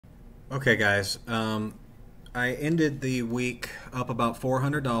Okay, guys. I ended the week up about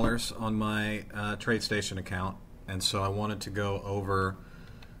 $400 on my TradeStation account, and so I wanted to go over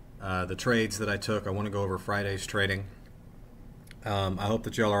the trades that I took. I want to go over Friday's trading. I hope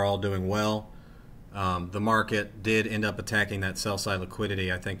that y'all are all doing well. The market did end up attacking that sell side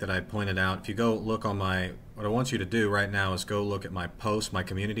liquidity. I think that I pointed out. If you go look on what I want you to do right now is go look at my post, my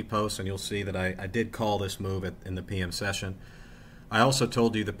community post, and you'll see that I did call this move in the PM session. I also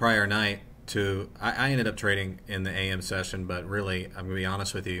told you the prior night I ended up trading in the AM session, but really, I'm going to be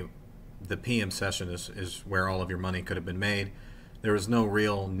honest with you, the PM session is where all of your money could have been made. There was no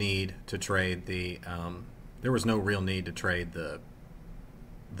real need to trade the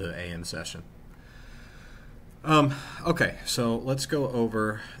AM session. Okay, so let's go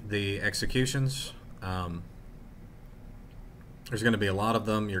over the executions. There's going to be a lot of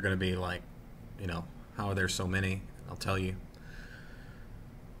them. You're going to be like, how are there so many? I'll tell you.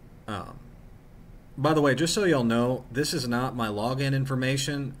 By the way, just so y'all know, this is not my login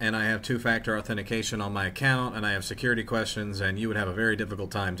information, and I have two-factor authentication on my account, and I have security questions, and you would have a very difficult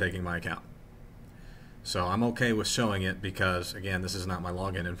time taking my account. So I'm okay with showing it because, again, this is not my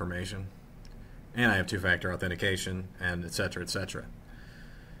login information, and I have two-factor authentication, and etc., etc.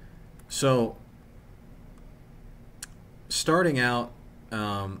 So starting out,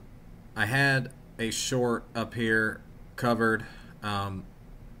 I had a short up here covered.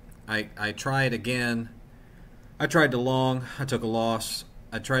 I tried again. I tried to long. I took a loss.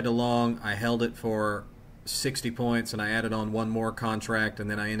 I tried to long. I held it for 60 points, and I added on one more contract, and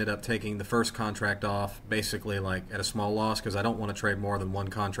then I ended up taking the first contract off, basically like at a small loss, because I don't want to trade more than one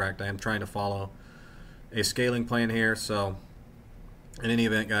contract. I am trying to follow a scaling plan here. So in any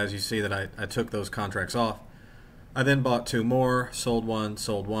event, guys, you see that I took those contracts off. I then bought two more, sold one,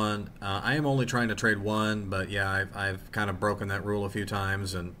 sold one. I am only trying to trade one, but yeah, I've kind of broken that rule a few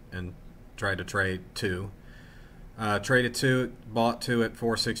times and tried to trade two. Traded two, bought two at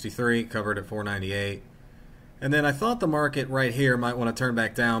 463, covered at 498. And then I thought the market right here might want to turn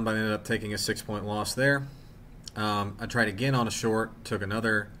back down, but I ended up taking a 6-point loss there. I tried again on a short, took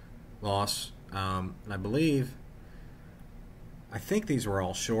another loss. And I think these were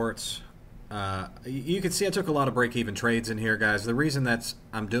all shorts. You can see I took a lot of break-even trades in here, guys. The reason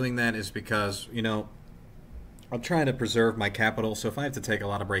I'm doing that is because, I'm trying to preserve my capital, so if I have to take a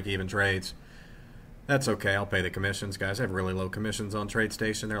lot of break-even trades, that's okay. I'll pay the commissions, guys. I have really low commissions on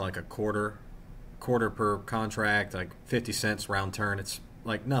TradeStation. They're like a quarter per contract, like 50 cents round turn. It's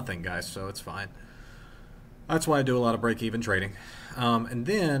like nothing, guys, so it's fine. That's why I do a lot of break-even trading. And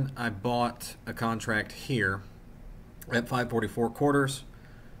then I bought a contract here at 544 quarters.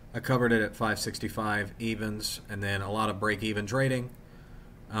 I covered it at 565 evens, and then a lot of break-even trading,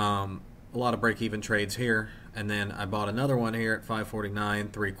 a lot of break-even trades here, and then I bought another one here at 549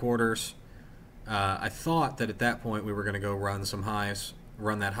 3/4. I thought that at that point we were going to go run some highs,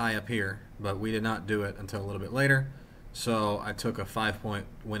 run that high up here, but we did not do it until a little bit later. So I took a 5-point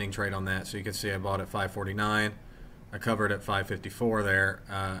winning trade on that. So you can see I bought at 549. I covered at 554 there,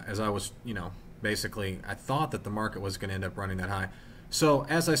 as I was, basically I thought that the market was going to end up running that high. So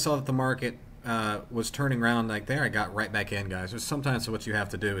as I saw that the market was turning around like there, I got right back in, guys. Sometimes what you have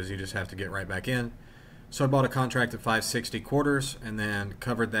to do is you just have to get right back in. So I bought a contract at 560 quarters and then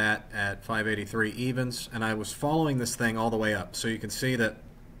covered that at 583 evens, and I was following this thing all the way up. So you can see that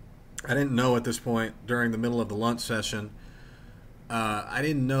I didn't know at this point during the middle of the lunch session, I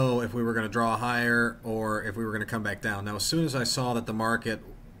didn't know if we were going to draw higher or if we were going to come back down. Now as soon as I saw that the market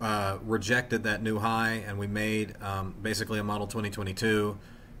rejected that new high, and we made basically a model 2022,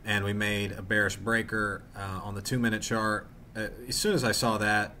 and we made a bearish breaker on the 2-minute chart. As soon as I saw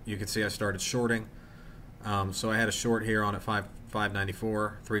that, you can see I started shorting. So I had a short here on at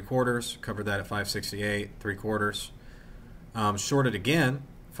 594 3/4, covered that at 568 3/4. Shorted again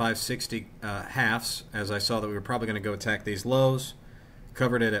 560 halves, as I saw that we were probably going to go attack these lows.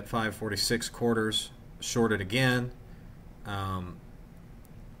 Covered it at 546 quarters. Shorted again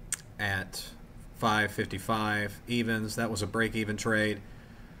at 555 evens. That was a break-even trade.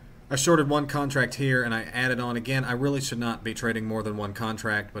 I shorted one contract here and I added on again. I really should not be trading more than one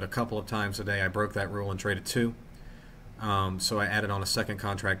contract, but a couple of times a day I broke that rule and traded two. So I added on a second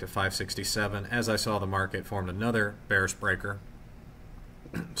contract at 567 as I saw the market formed another bearish breaker.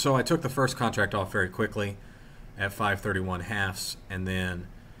 So I took the first contract off very quickly at 531 halves, and then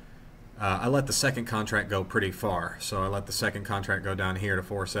I let the second contract go pretty far. So I let the second contract go down here to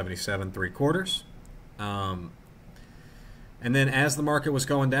 477 3/4. And then as the market was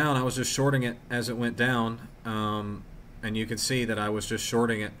going down, I was just shorting it as it went down. And you can see that I was just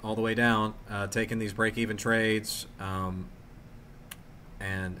shorting it all the way down, taking these break-even trades.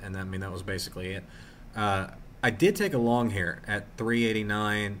 and I mean that was basically it. I did take a long here at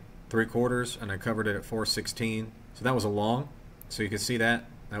 389 3/4, and I covered it at 416. So that was a long. So you can see that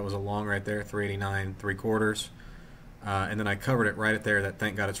was a long right there, 389 3/4. And then I covered it right at there. That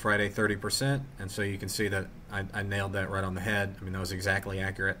thank God it's Friday, 30%. And so you can see that I nailed that right on the head. I mean, that was exactly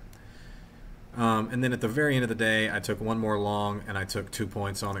accurate. And then at the very end of the day, I took one more long, and I took 2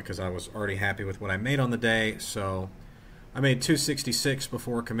 points on it because I was already happy with what I made on the day. So I made 266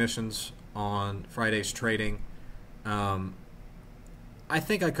 before commissions on Friday's trading. I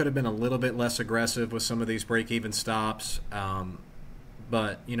think I could have been a little bit less aggressive with some of these break-even stops.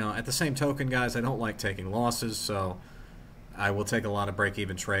 But, you know, at the same token, guys, I don't like taking losses, so I will take a lot of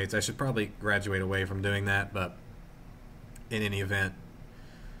break-even trades. I should probably graduate away from doing that, but in any event.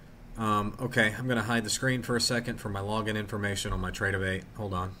 Okay, I'm going to hide the screen for a second for my login information on my Tradeovate.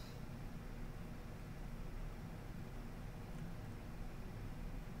 Hold on.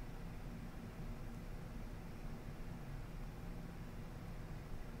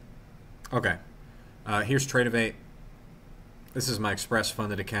 Okay, here's Tradeovate. This is my Express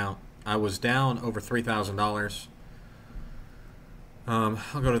funded account. I was down over $3,000.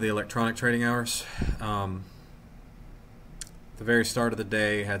 I'll go to the electronic trading hours. The very start of the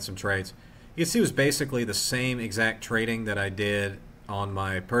day, had some trades. You can see it was basically the same exact trading that I did on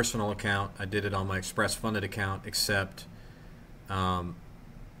my personal account. I did it on my Express funded account, except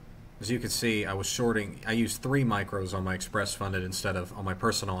as you can see, I was shorting. I used 3 micros on my Express funded instead of on my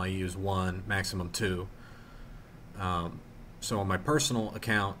personal. I use 1, maximum 2. So on my personal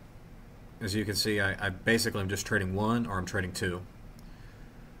account, as you can see, I basically am just trading 1 or I'm trading 2.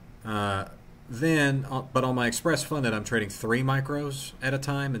 But on my Express funded, I'm trading 3 micros at a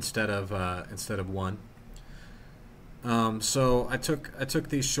time instead of 1. So I took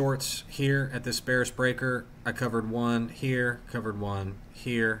these shorts here at this bearish breaker. I covered 1 here, covered 1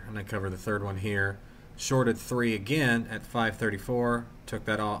 here, and I covered the third one here. Shorted 3 again at 534. Took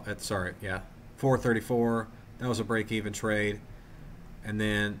that off at 434. That was a break-even trade, and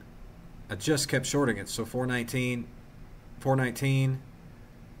then I just kept shorting it. So 419,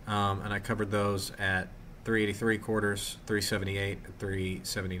 and I covered those at 383 quarters, 378, and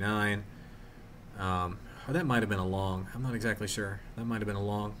 379. Or that might have been a long. I'm not exactly sure. That might have been a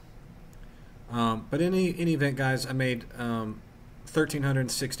long. But in any event, guys, I made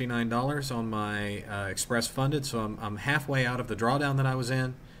 $1,369 on my Express funded, so I'm halfway out of the drawdown that I was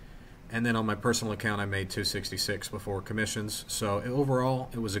in. And then on my personal account, I made $266 before commissions. So overall,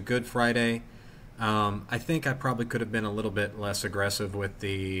 it was a good Friday. I think I probably could have been a little bit less aggressive with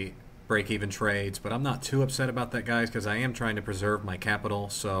the break-even trades, but I'm not too upset about that, guys, because I am trying to preserve my capital.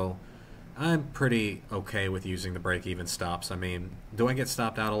 So I'm pretty okay with using the break-even stops. I mean, do I get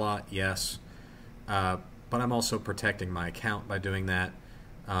stopped out a lot? Yes. But I'm also protecting my account by doing that.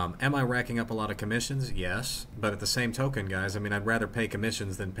 Am I racking up a lot of commissions? Yes. But at the same token, guys, I mean, I'd rather pay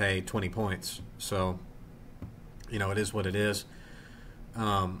commissions than pay 20 points. So, you know, it is what it is.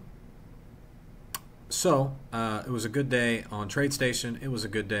 It was a good day on TradeStation. It was a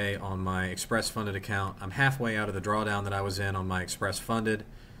good day on my Express funded account. I'm halfway out of the drawdown that I was in on my Express funded.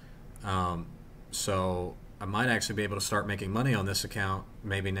 So I might actually be able to start making money on this account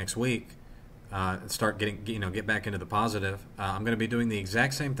maybe next week. And start get back into the positive. I'm going to be doing the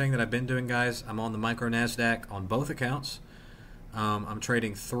exact same thing that I've been doing, guys. I'm on the micro NASDAQ on both accounts. I'm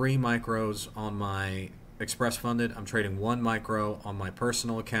trading 3 micros on my Express funded. I'm trading 1 micro on my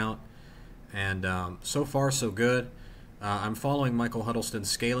personal account, and so far so good. I'm following Michael Huddleston's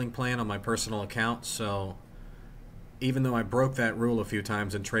scaling plan on my personal account. So even though I broke that rule a few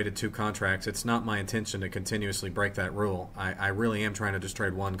times and traded 2 contracts, it's not my intention to continuously break that rule. I really am trying to just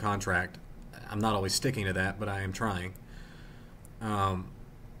trade 1 contract. I'm not always sticking to that, but I am trying.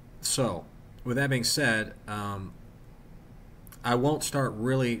 So, with that being said, I won't start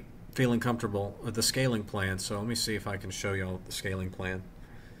really feeling comfortable with the scaling plan. So let me see if I can show you all the scaling plan.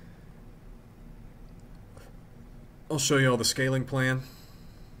 I'll show you all the scaling plan.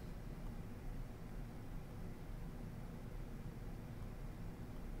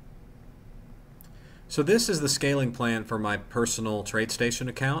 So this is the scaling plan for my personal TradeStation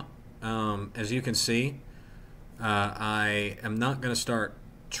account. As you can see, I am not going to start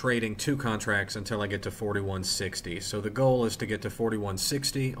trading 2 contracts until I get to 4160. So the goal is to get to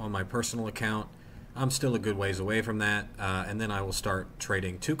 4160 on my personal account. I'm still a good ways away from that, and then I will start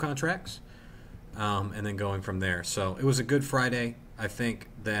trading 2 contracts, and then going from there. So it was a good Friday. I think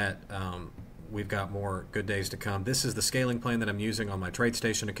that we've got more good days to come. This is the scaling plan that I'm using on my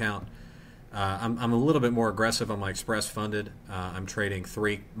TradeStation account. I'm a little bit more aggressive on my Express funded. I'm trading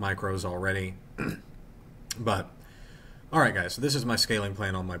 3 micros already. But Alright guys, so this is my scaling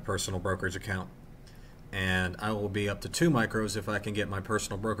plan on my personal brokerage account. And I will be up to 2 micros if I can get my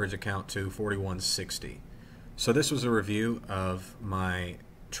personal brokerage account to 4160. So this was a review of my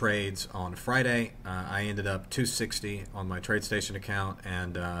trades on Friday. I ended up 260 on my TradeStation account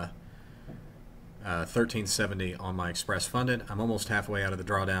and 1370 on my Express Funded. I'm almost halfway out of the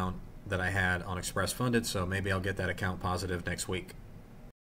drawdown that I had on Express Funded, so maybe I'll get that account positive next week.